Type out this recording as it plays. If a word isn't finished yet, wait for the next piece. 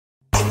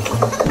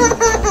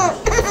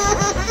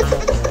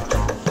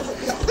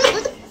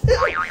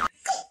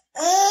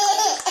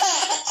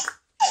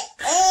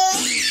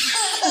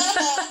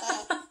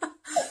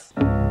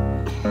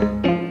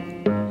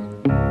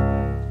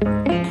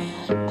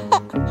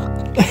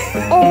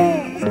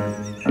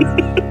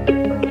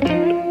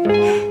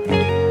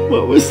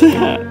What was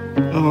that?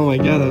 Oh my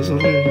god, that was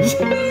hilarious.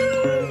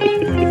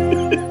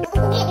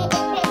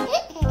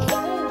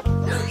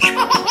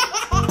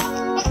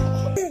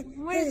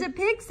 What does a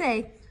pig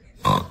say?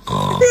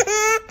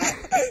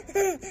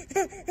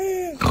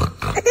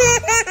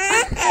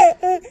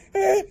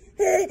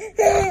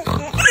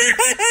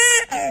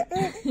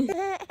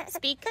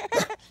 Speak.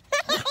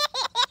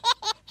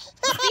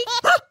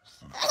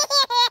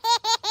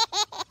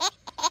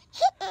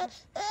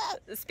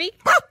 Speak. Speak.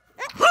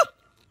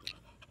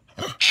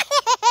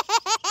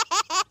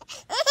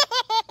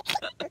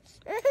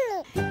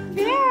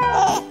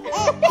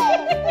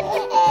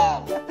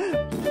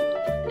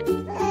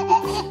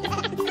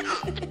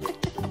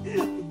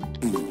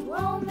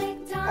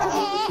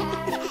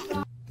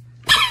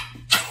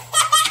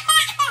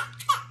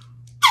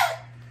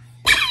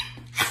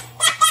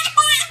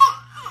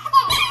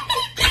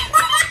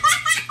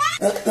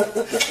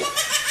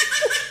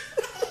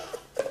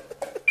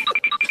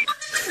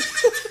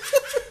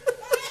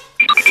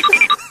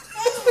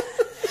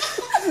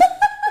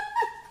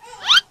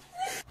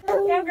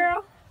 Yeah,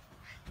 girl.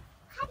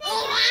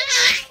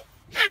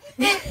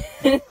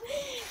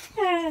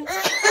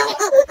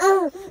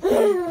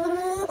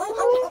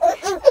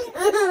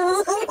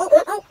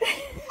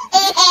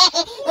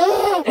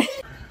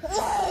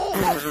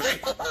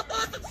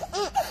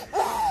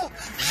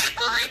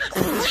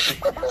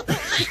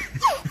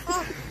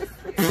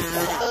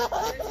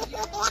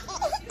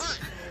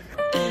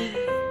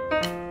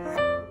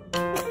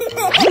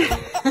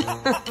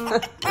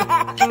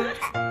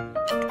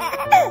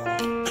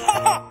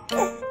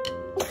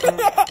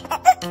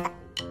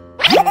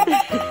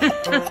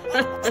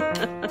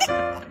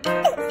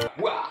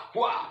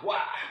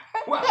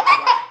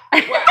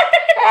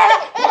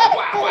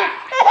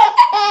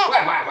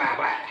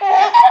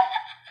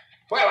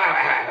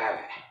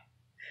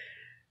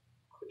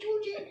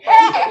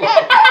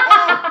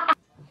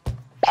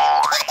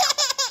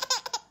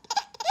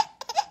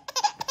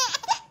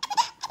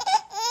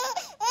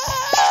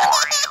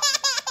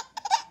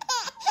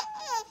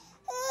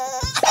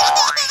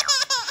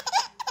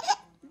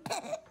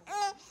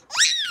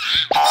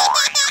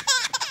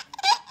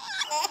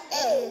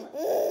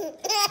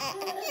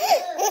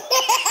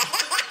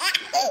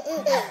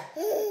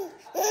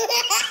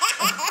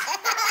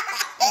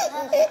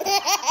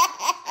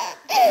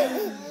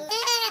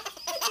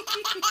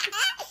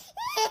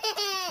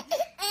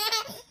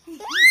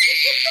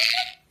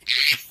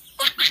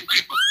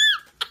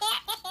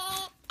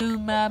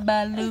 Luma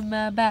ba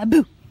luma ba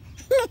boo.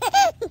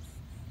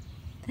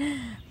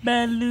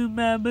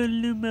 Baluma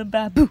baluma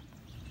ba boo.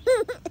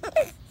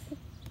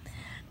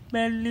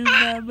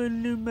 Baluma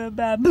baluma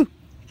ba boo.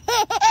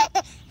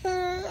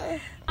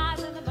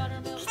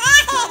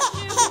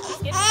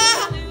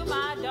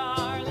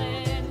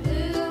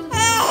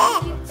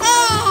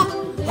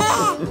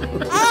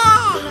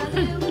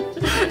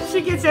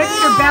 She gets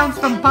extra bounce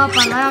from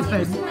Papa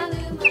laughing.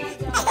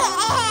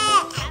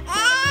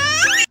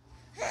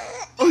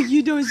 Oh,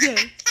 you don't say.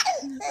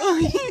 Oh,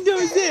 you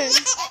don't say.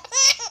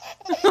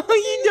 Oh,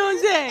 you don't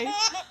say.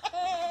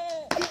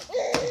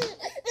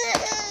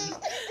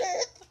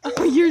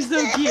 Oh, you're so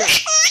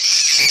cute.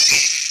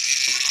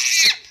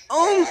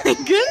 Oh my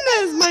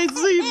goodness, my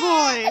sweet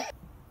boy.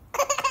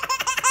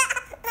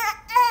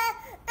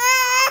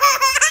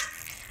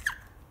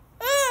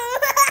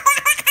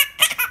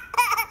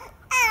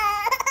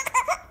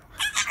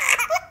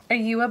 Are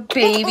you a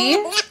baby?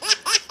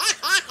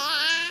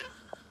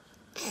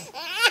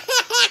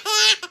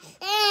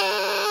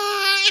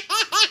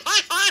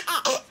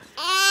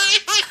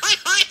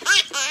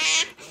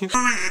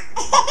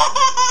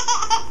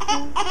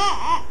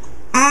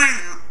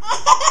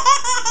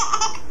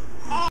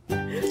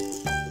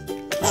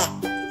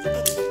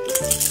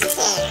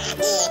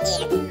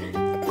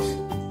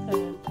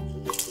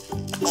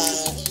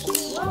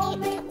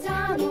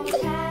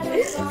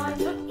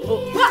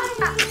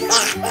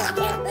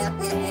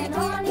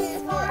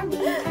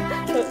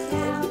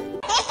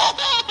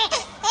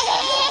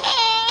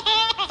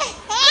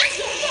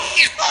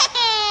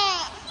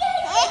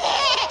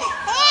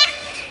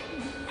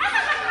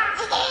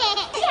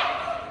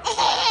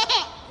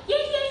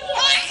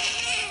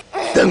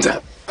 Thumbs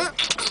up.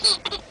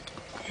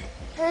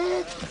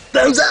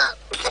 Thumbs up.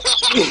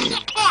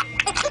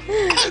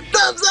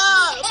 Thumbs up.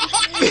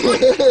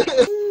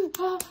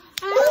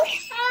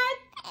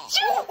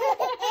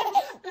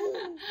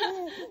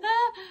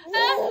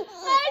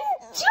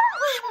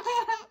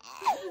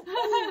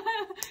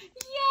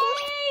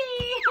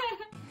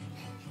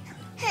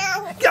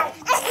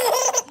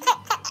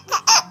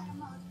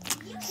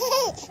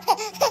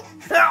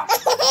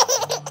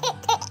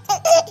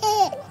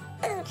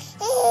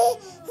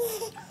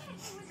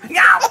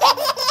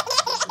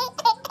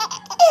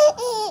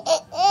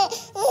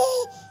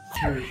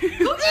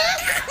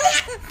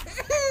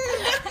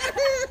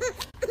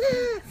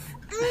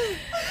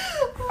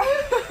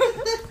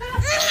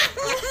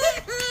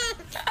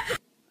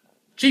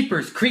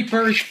 Jeepers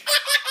creepers.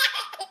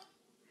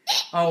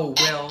 Oh,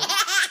 Will.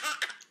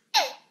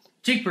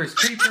 Jeepers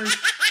creepers.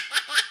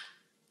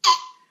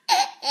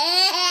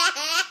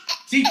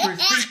 Jeepers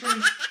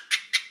creepers.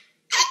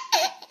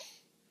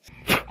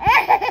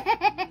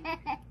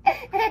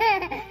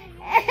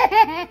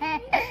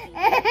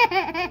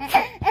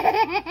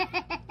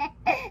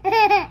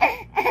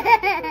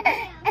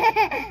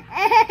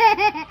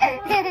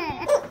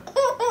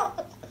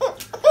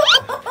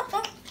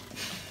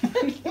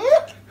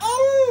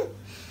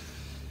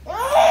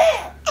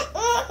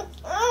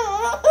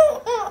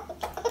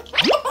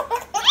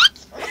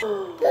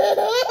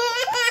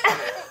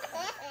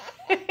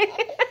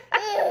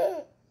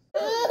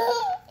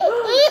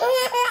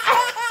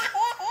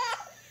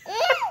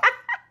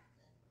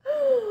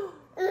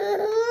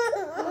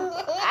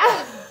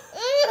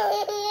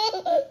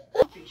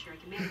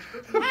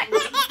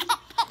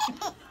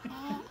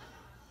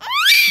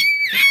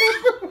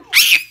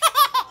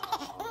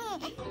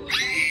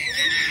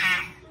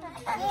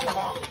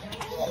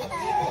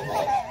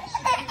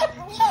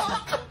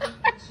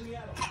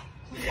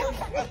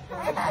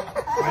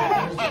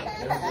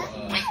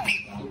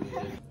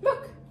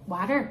 Look,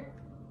 water.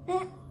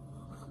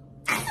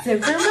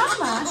 Super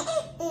mama.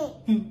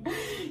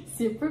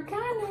 Super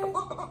Connor.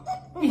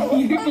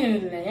 You're gonna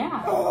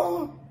laugh.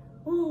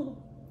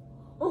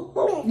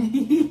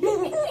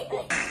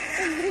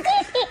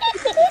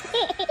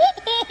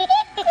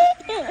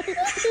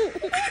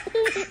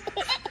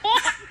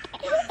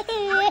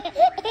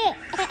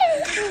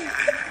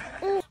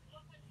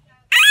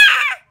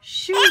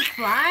 Shoo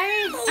fly.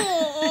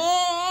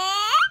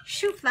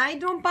 Shoo fly,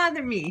 don't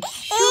bother me.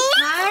 Shoo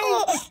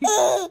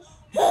fly.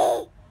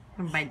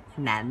 My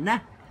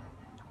nana.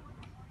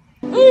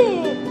 You.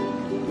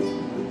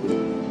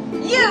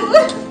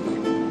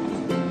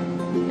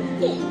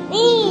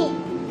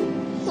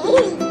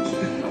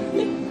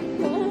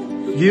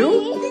 You?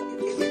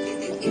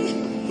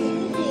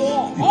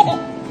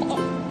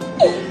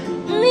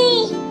 Me.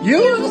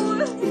 You?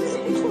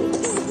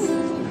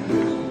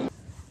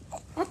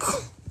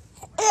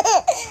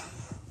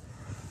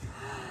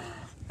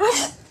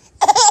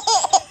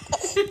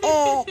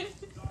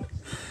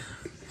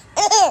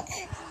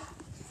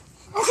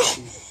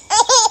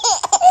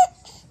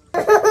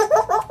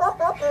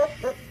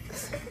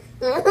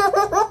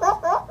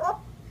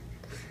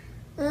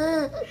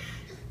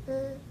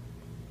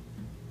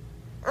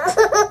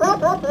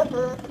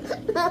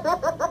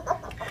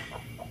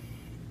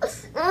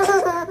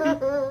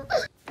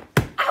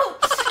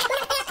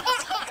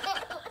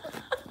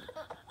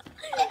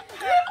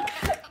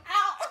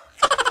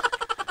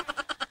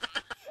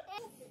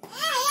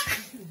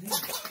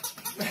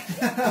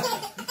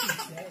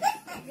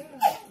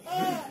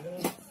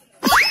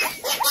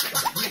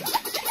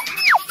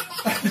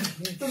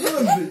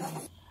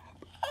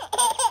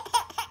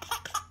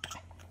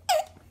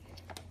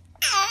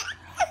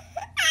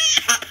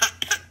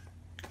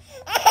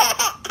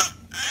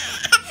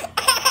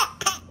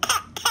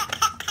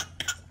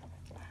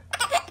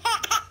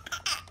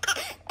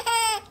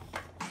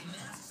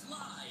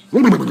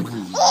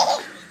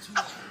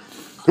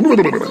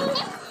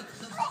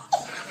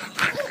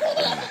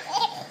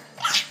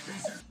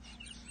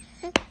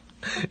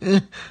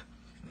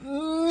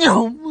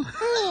 Yum.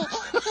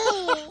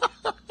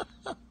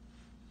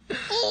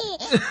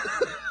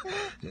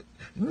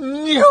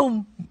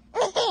 Yum.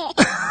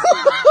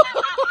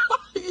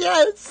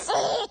 Yes.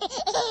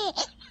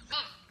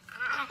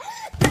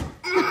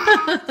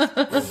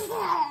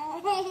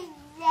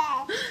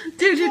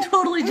 Dude, you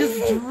totally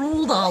just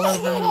drooled all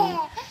over me.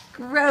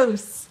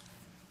 Gross.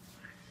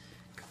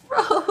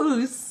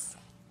 Gross.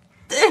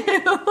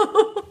 Ew.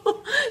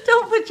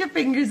 Don't put your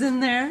fingers in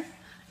there.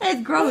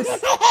 It's gross.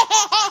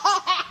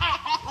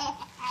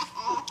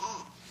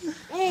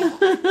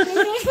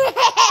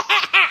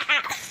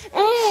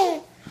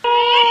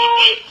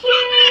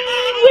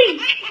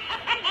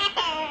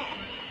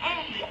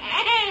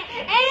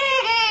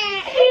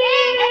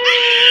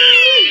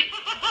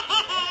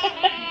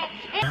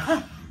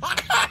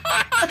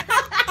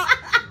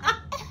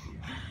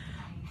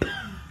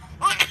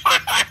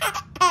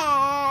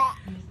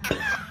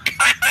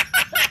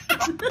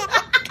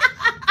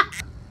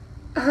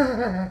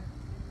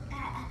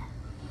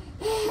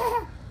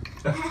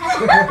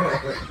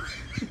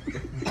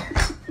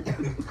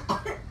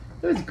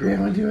 What's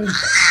Grandma doing?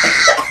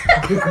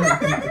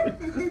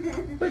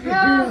 Look at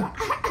Grandma.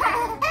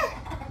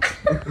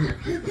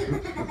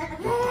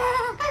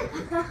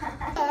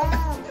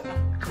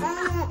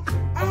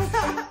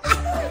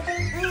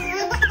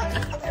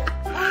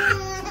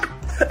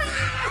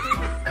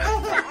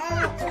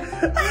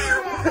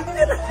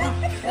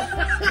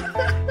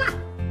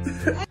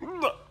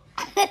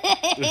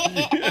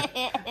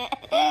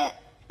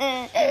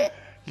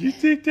 You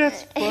think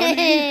that's